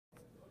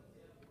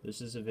This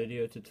is a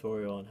video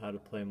tutorial on how to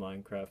play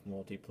Minecraft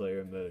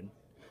multiplayer mode.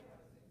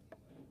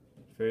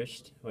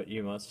 First, what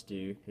you must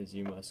do is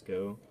you must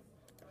go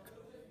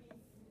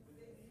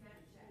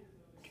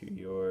to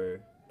your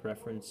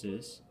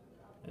preferences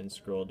and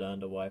scroll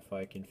down to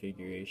Wi-Fi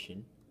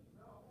configuration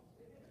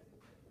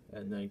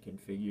and then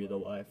configure the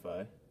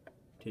Wi-Fi.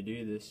 To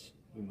do this,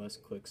 you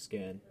must click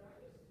scan.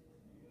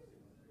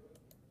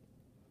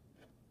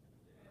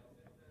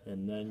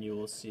 And then you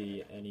will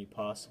see any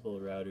possible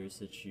routers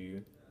that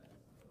you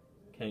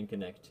can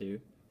connect to.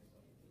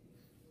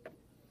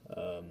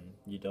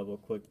 You double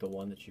click the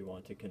one that you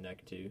want to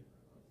connect to,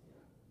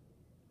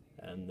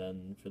 and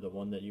then for the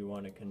one that you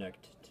want to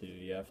connect to,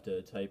 you have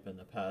to type in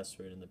the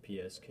password in the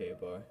PSK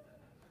bar.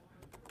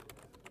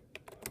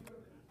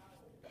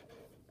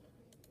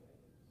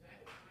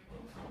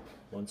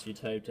 Once you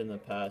typed in the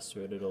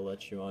password, it'll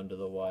let you onto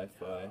the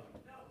Wi-Fi,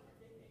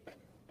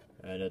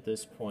 and at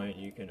this point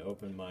you can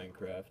open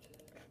Minecraft,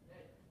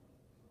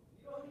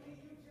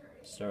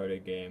 start a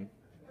game,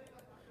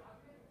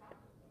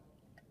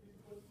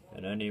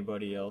 and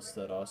anybody else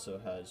that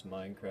also has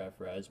Minecraft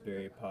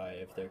Raspberry Pi,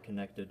 if they're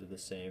connected to the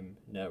same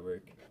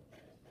network,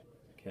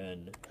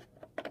 can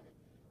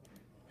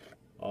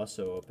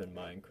also open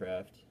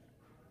Minecraft,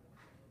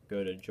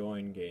 go to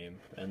join game,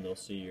 and they'll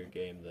see your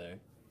game there.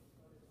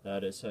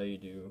 That is how you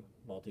do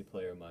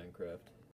multiplayer Minecraft.